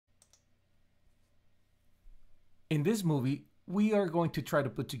In this movie, we are going to try to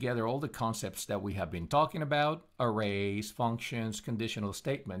put together all the concepts that we have been talking about, arrays, functions, conditional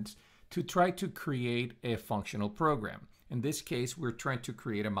statements, to try to create a functional program. In this case, we're trying to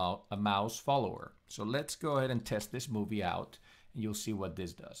create a mouse follower. So let's go ahead and test this movie out, and you'll see what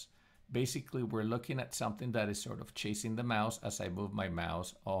this does. Basically, we're looking at something that is sort of chasing the mouse as I move my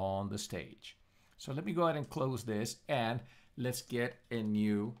mouse on the stage. So let me go ahead and close this, and let's get a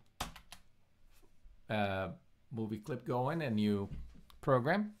new movie clip going, a new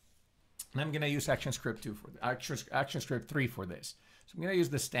program. And I'm going to use ActionScript 2 for ActionScript 3 for this. So I'm going to use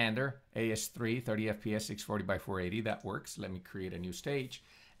the standard AS3 30 FPS 640 by 480. That works. Let me create a new stage.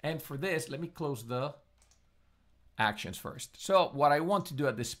 And for this, let me close the actions first. So what I want to do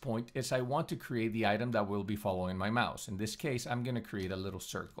at this point is I want to create the item that will be following my mouse. In this case, I'm going to create a little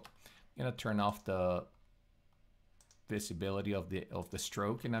circle. I'm going to turn off the visibility of the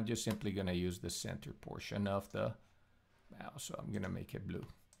stroke, and I'm just simply going to use the center portion of the mouse. So I'm going to make it blue,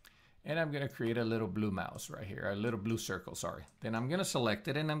 and I'm going to create a little blue mouse right here, a little blue circle, sorry. Then I'm going to select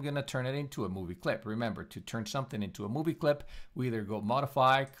it, and I'm going to turn it into a movie clip. Remember, to turn something into a movie clip, we either go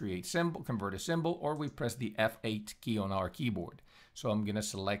modify, create symbol, convert a symbol, or we press the F8 key on our keyboard. So I'm going to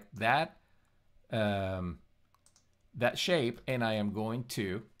select that that shape, and I am going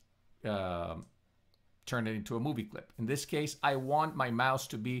to turn it into a movie clip. In this case, I want my mouse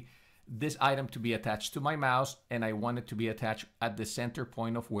to be, this item to be attached to my mouse, and I want it to be attached at the center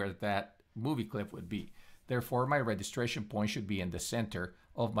point of where that movie clip would be. Therefore, my registration point should be in the center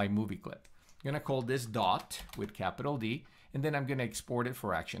of my movie clip. I'm going to call this dot with capital D, and then I'm going to export it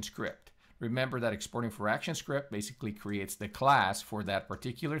for ActionScript. Remember that exporting for ActionScript basically creates the class for that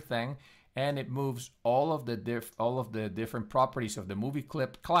particular thing, and it moves all of the different properties of the movie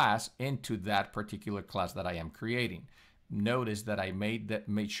clip class into that particular class that I am creating. Notice that I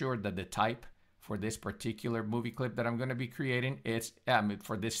made sure that the type for this particular movie clip that I'm going to be creating, it's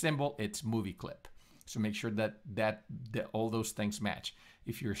for this symbol, it's movie clip. So make sure that all those things match.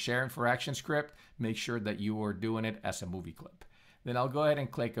 If you're sharing for ActionScript, make sure that you are doing it as a movie clip. Then I'll go ahead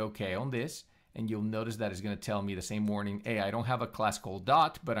and click OK on this. And you'll notice that it's going to tell me the same warning, hey, I don't have a class called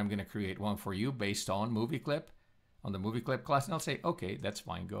dot, but I'm going to create one for you based on movie clip, on the movie clip class. And I'll say, okay, that's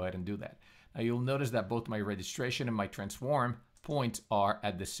fine. Go ahead and do that. Now you'll notice that both my registration and my transform points are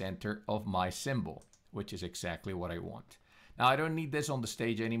at the center of my symbol, which is exactly what I want. Now I don't need this on the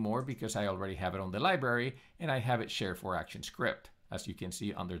stage anymore because I already have it on the library and I have it shared for ActionScript, as you can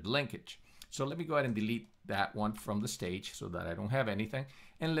see under the linkage. So let me go ahead and delete that one from the stage so that I don't have anything.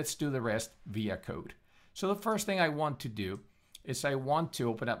 And let's do the rest via code. So the first thing I want to do is I want to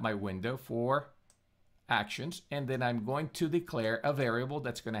open up my window for actions. And then I'm going to declare a variable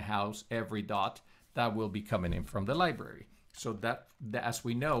that's going to house every dot that will be coming in from the library. So that as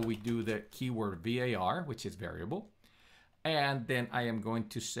we know, we do the keyword var, which is variable. And then I am going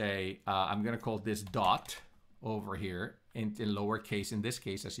to say, I'm going to call this dot over here in lowercase in this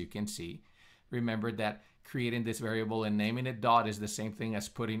case, as you can see. Remember that creating this variable and naming it dot is the same thing as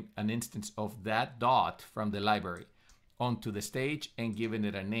putting an instance of that dot from the library onto the stage and giving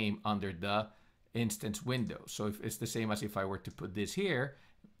it a name under the instance window. So if it's the same as if I were to put this here,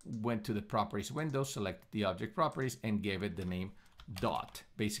 went to the properties window, select the object properties and gave it the name dot.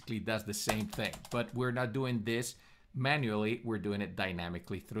 Basically, that's the same thing, but we're not doing this manually. We're doing it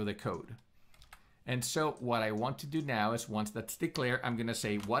dynamically through the code. And so what I want to do now is once that's declared, I'm going to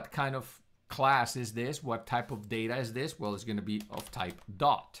say what kind of class is this? What type of data is this? Well, it's going to be of type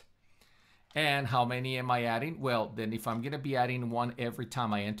dot. And how many am I adding? Well, then if I'm going to be adding one every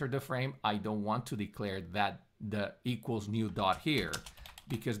time I enter the frame, I don't want to declare that the equals new dot here,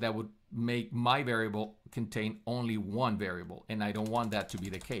 because that would make my variable contain only one variable. And I don't want that to be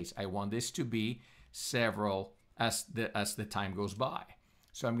the case. I want this to be several as the time goes by.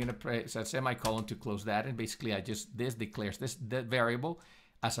 So I'm going to press a semicolon to close that. And basically this declares the variable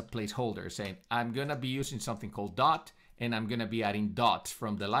as a placeholder, saying I'm going to be using something called dot, and I'm going to be adding dots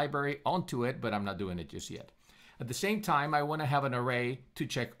from the library onto it, but I'm not doing it just yet. At the same time, I want to have an array to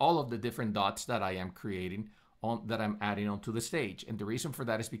check all of the different dots that I am creating, that I'm adding onto the stage. And the reason for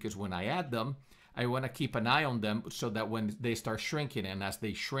that is because when I add them, I want to keep an eye on them so that when they start shrinking, and as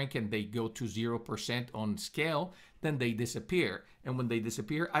they shrink and they go to 0% on scale, then they disappear. And when they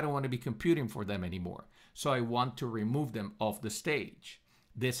disappear, I don't want to be computing for them anymore. So I want to remove them off the stage.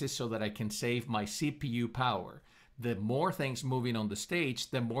 This is so that I can save my CPU power. The more things moving on the stage,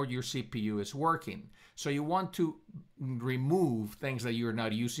 the more your CPU is working. So you want to remove things that you're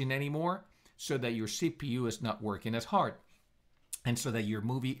not using anymore so that your CPU is not working as hard. And so that your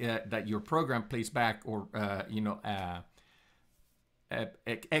that your program plays back or,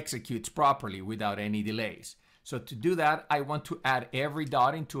 executes properly without any delays. So to do that, I want to add every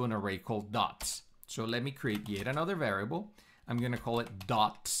dot into an array called dots. So let me create yet another variable. I'm going to call it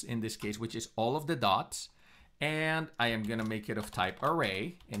dots in this case, which is all of the dots. And I am going to make it of type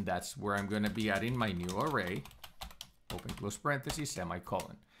array. And that's where I'm going to be adding my new array. Open close parentheses,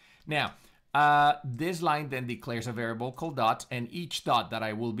 semicolon. Now, this line then declares a variable called dots. And each dot that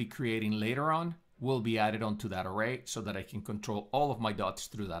I will be creating later on will be added onto that array so that I can control all of my dots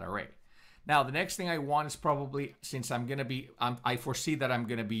through that array. Now, the next thing I want is probably, since I'm going to be, I foresee that I'm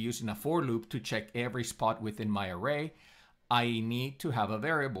going to be using a for loop to check every spot within my array, I need to have a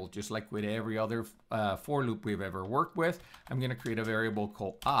variable, just like with every other for loop we've ever worked with. I'm going to create a variable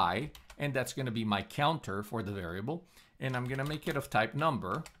called I, and that's going to be my counter for the variable. And I'm going to make it of type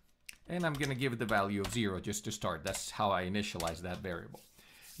number, and I'm going to give it the value of 0 just to start. That's how I initialize that variable.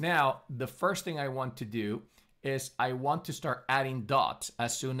 Now, the first thing I want to do is I want to start adding dots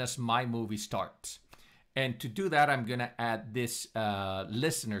as soon as my movie starts. And to do that, I'm going to add this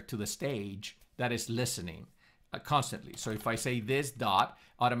listener to the stage that is listening constantly. So if I say this dot,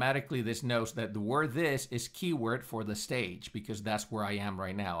 automatically this knows that the word this is keyword for the stage because that's where I am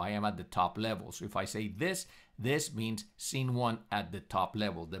right now. I am at the top level. So if I say this, this means scene 1 at the top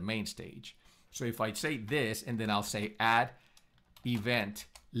level, the main stage. So if I say this and then I'll say add event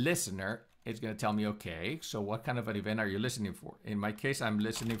listener, it's going to tell me, okay, so what kind of an event are you listening for? In my case, I'm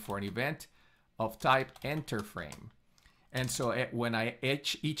listening for an event of type enter frame. And so when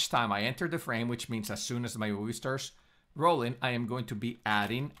each time I enter the frame, which means as soon as my movie starts rolling, I am going to be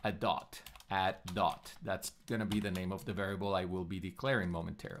adding a dot, add dot. That's going to be the name of the variable I will be declaring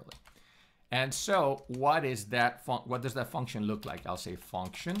momentarily. And so what is that? What does that function look like? I'll say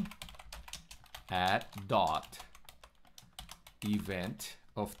function add dot event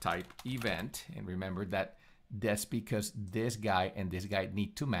of type event. And remember that that's because this guy and this guy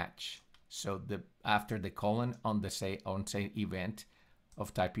need to match. So after the colon on the say event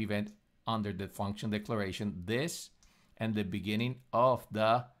of type event under the function declaration, this and the beginning of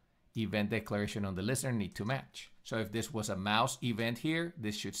the event declaration on the listener need to match. So if this was a mouse event here,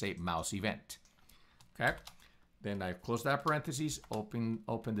 this should say mouse event. Okay. Then I close that parentheses, open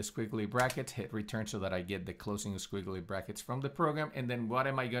the squiggly brackets, hit return so that I get the closing squiggly brackets from the program. And then what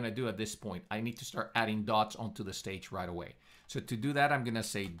am I going to do at this point? I need to start adding dots onto the stage right away. So to do that, I'm going to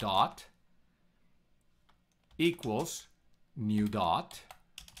say dot equals new dot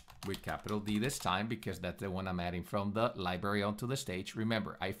with capital D this time because that's the one I'm adding from the library onto the stage.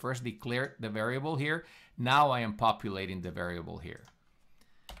 Remember, I first declared the variable here. Now I am populating the variable here.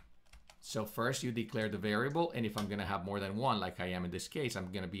 So first you declare the variable, and if I'm going to have more than one, like I am in this case,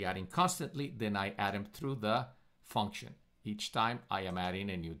 I'm going to be adding constantly, then I add them through the function. Each time I am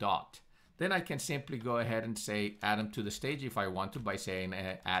adding a new dot. Then I can simply go ahead and say add them to the stage if I want to by saying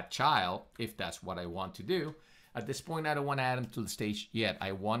add child, if that's what I want to do. At this point, I don't want to add them to the stage yet.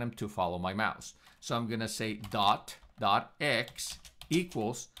 I want them to follow my mouse. So I'm going to say dot x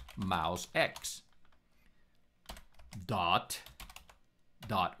equals mouse x. Dot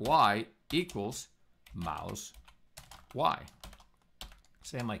y equals mouse y.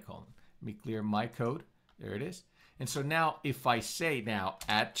 Semicolon. Let me clear my code. There it is. And so now if I say now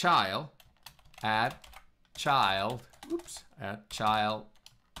add child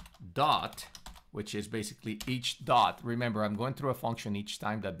dot, which is basically each dot. Remember, I'm going through a function each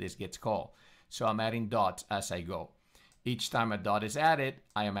time that this gets called. So I'm adding dots as I go. Each time a dot is added,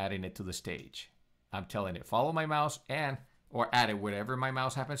 I am adding it to the stage. I'm telling it follow my mouse or add it wherever my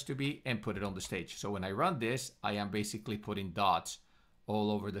mouse happens to be and put it on the stage. So when I run this, I am basically putting dots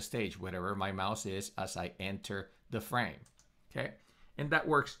all over the stage, wherever my mouse is as I enter the frame. Okay, and that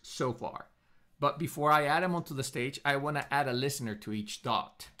works so far. But before I add them onto the stage, I want to add a listener to each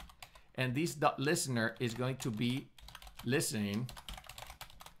dot. And this dot listener is going to be listening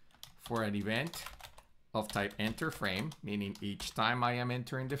for an event of type enter frame, meaning each time I am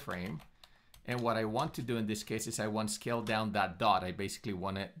entering the frame. And what I want to do in this case is I want to scale down that dot. I basically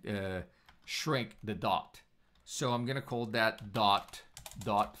want to shrink the dot. So I'm going to call that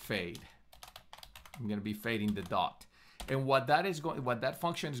dot fade. I'm going to be fading the dot. And what that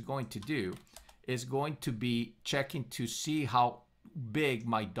function is going to do is going to be checking to see how big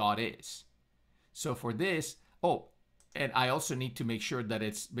my dot is. So for this, and I also need to make sure that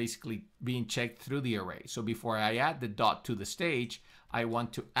it's basically being checked through the array. So before I add the dot to the stage, I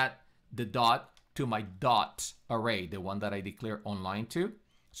want to add the dot to my dots array, the one that I declare online to.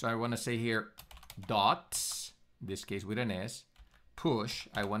 So I want to say here dots, in this case with an S, push.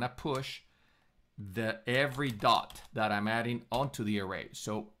 I want to push every dot that I'm adding onto the array.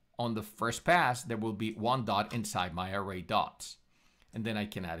 So on the first pass, there will be one dot inside my array dots. And then I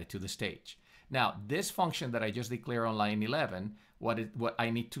can add it to the stage. Now, this function that I just declared on line 11, what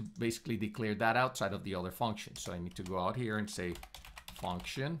I need to basically declare that outside of the other function. So I need to go out here and say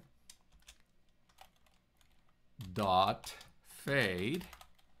function dot fade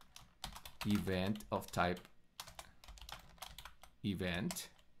event of type event.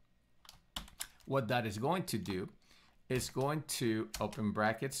 What that is going to do is going to open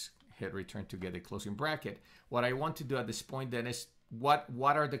brackets, hit return to get a closing bracket. What I want to do at this point then is what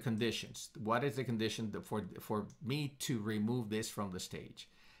are the conditions? What is the condition for me to remove this from the stage?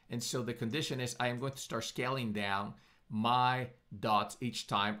 And so the condition is I am going to start scaling down my dots each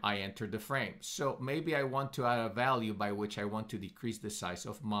time I enter the frame. So maybe I want to add a value by which I want to decrease the size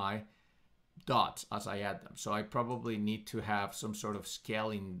of my dots as I add them. So I probably need to have some sort of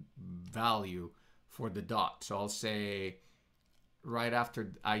scaling value for the dot. So I'll say right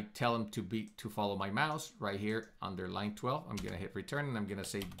after I tell them to follow my mouse right here under line 12, I'm going to hit return and I'm going to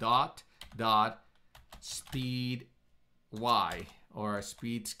say dot speed y or a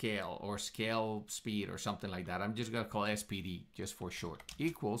speed scale or scale speed or something like that. I'm just going to call SPD just for short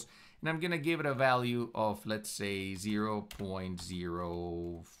equals, and I'm going to give it a value of, let's say,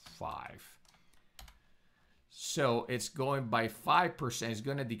 0.05. So it's going by 5%. It's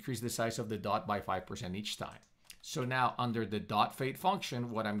going to decrease the size of the dot by 5% each time. So now under the dot fade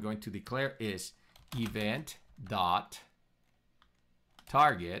function, what I'm going to declare is event dot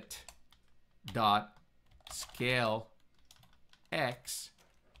target dot scale x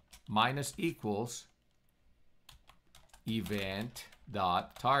minus equals event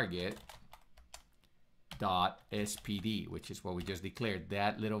dot target dot SPD, which is what we just declared,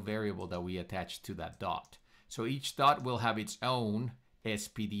 that little variable that we attached to that dot. So each dot will have its own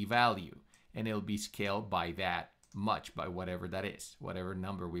SPD value, and it'll be scaled by that much, by whatever that is, whatever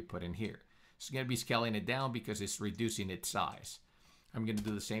number we put in here. So it's going to be scaling it down because it's reducing its size. I'm going to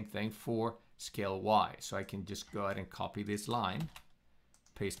do the same thing for scale Y. So I can just go ahead and copy this line,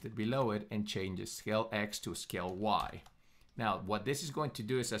 paste it below it, and change the scale X to scale Y. Now, what this is going to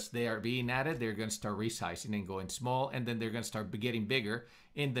do is as they are being added, they're going to start resizing and going small, and then they're going to start getting bigger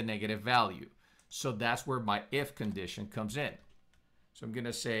in the negative value. So that's where my if condition comes in. So I'm going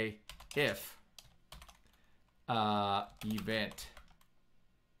to say if event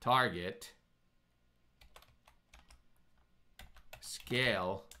target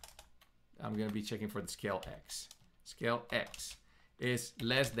scale, I'm going to be checking for the scale X. Scale X is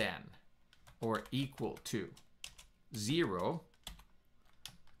less than or equal to 0,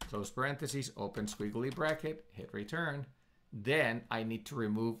 close parentheses, open squiggly bracket, hit return. Then I need to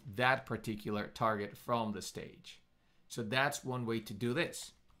remove that particular target from the stage. So that's one way to do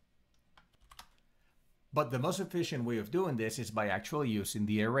this. But the most efficient way of doing this is by actually using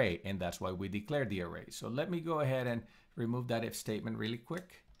the array, and that's why we declared the array. So let me go ahead and remove that if statement really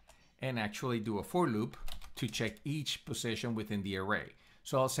quick and actually do a for loop to check each position within the array.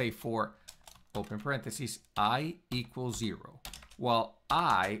 So I'll say for open parentheses I equals 0, while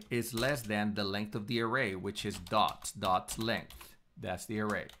I is less than the length of the array, which is dot length. That's the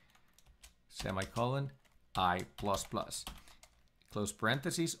array. Semicolon I plus plus. Close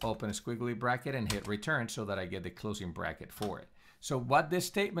parentheses, open a squiggly bracket, and hit return so that I get the closing bracket for it. So what this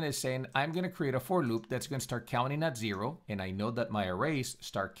statement is saying, I'm going to create a for loop that's going to start counting at 0, and I know that my arrays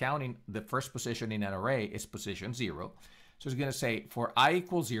start counting. The first position in an array is position 0. So it's going to say for I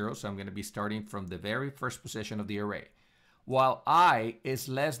equals 0, so I'm going to be starting from the very first position of the array, while I is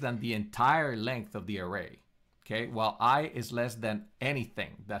less than the entire length of the array. Okay, while I is less than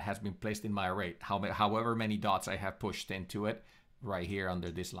anything that has been placed in my array, however many dots I have pushed into it right here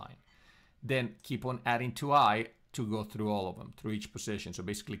under this line. Then keep on adding to I to go through all of them, through each position. So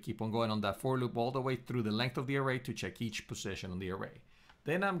basically keep on going on that for loop all the way through the length of the array to check each position on the array.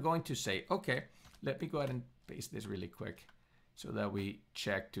 Then I'm going to say, okay, let me go ahead and paste this really quick so that we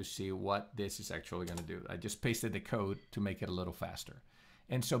check to see what this is actually going to do. I just pasted the code to make it a little faster.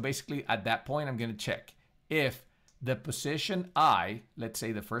 And so basically at that point, I'm going to check if the position I, let's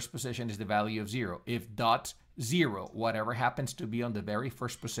say the first position is the value of 0, if dot 0, whatever happens to be on the very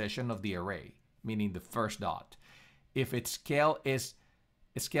first position of the array, meaning the first dot, if its scale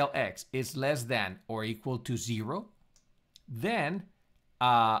X is less than or equal to 0, then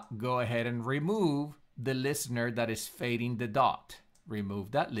go ahead and remove the listener that is fading the dot.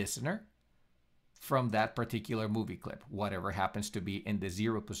 Remove that listener from that particular movie clip, whatever happens to be in the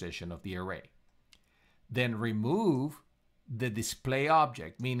 0 position of the array. Then remove the display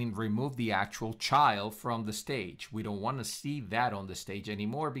object, meaning remove the actual child from the stage. We don't want to see that on the stage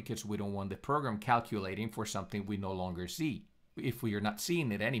anymore because we don't want the program calculating for something we no longer see. If we are not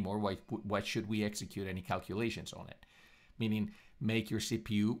seeing it anymore, why should we execute any calculations on it? Meaning make your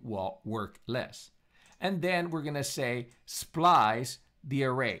CPU work less. And then we're going to say splice the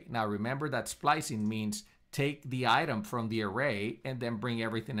array. Now remember that splicing means take the item from the array and then bring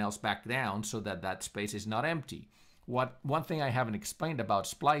everything else back down so that that space is not empty. One thing I haven't explained about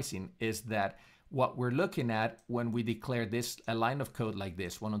splicing is that what we're looking at when we declare a line of code like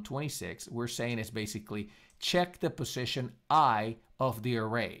this, 1 on 26, we're saying is basically check the position I of the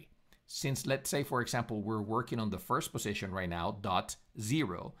array. Since let's say, for example, we're working on the first position right now, dot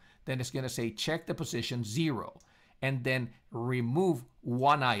 0, then it's going to say check the position 0 and then remove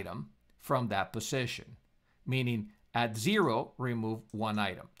one item from that position, meaning at 0, remove one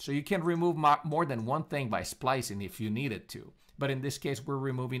item. So you can remove more than one thing by splicing if you needed to. But in this case, we're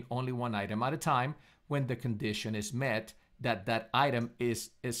removing only one item at a time when the condition is met that that item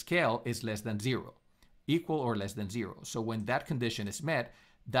scale is less than 0, equal or less than 0. So when that condition is met,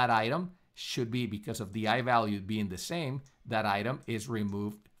 that item should be, because of the I value being the same, that item is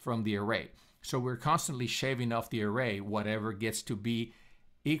removed from the array. So we're constantly shaving off the array whatever gets to be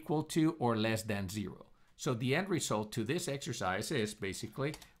equal to or less than 0. So the end result to this exercise is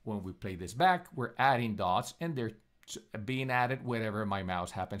basically when we play this back, we're adding dots and they're being added wherever my mouse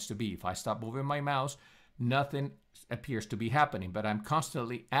happens to be. If I stop moving my mouse, nothing appears to be happening, but I'm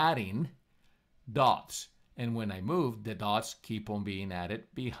constantly adding dots. And when I move, the dots keep on being added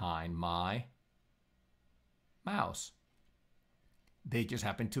behind my mouse. They just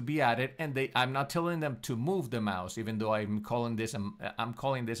happen to be added, and I'm not telling them to move the mouse, even though I'm calling this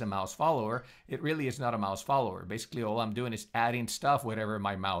a mouse follower. It really is not a mouse follower. Basically, all I'm doing is adding stuff wherever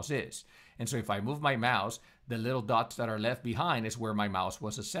my mouse is. And so if I move my mouse, the little dots that are left behind is where my mouse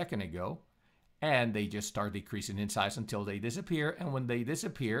was a second ago, and they just start decreasing in size until they disappear. And when they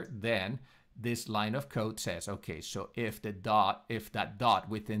disappear, then this line of code says, okay, so if that dot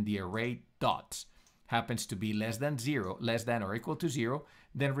within the array dots happens to be less than or equal to 0,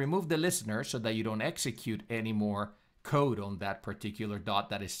 then remove the listener so that you don't execute any more code on that particular dot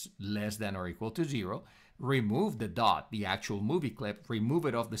that is less than or equal to 0. Remove the dot, the actual movie clip, remove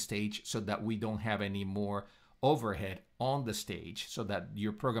it off the stage so that we don't have any more overhead on the stage, so that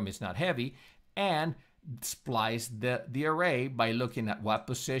your program is not heavy, and splice the array by looking at what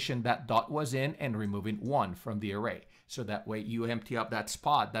position that dot was in and removing 1 from the array. So that way you empty up that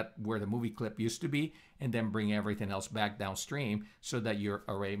spot where the movie clip used to be, and then bring everything else back downstream so that your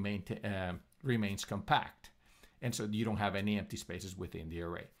array remains compact. And so you don't have any empty spaces within the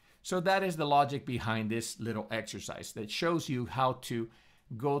array. So that is the logic behind this little exercise that shows you how to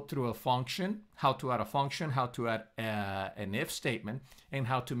go through a function, how to add a function, how to add an if statement, and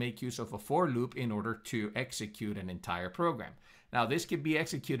how to make use of a for loop in order to execute an entire program. Now, this could be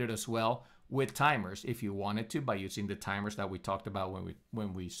executed as well with timers if you wanted to, by using the timers that we talked about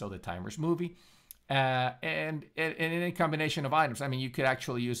when we saw the timers movie. And in a combination of items. I mean, you could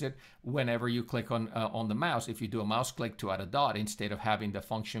actually use it whenever you click on the mouse. If you do a mouse click to add a dot, instead of having the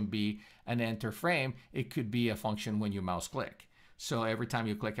function be an enter frame, it could be a function when you mouse click. So every time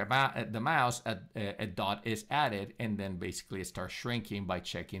you click at the mouse, a dot is added, and then basically it starts shrinking by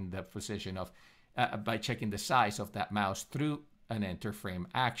checking the position of, by checking the size of that mouse through an enter frame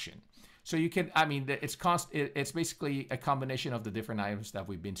action. So you can, I mean, it's basically a combination of the different items that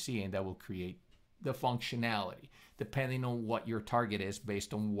we've been seeing that will create the functionality, depending on what your target is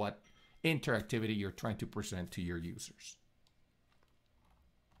based on what interactivity you're trying to present to your users.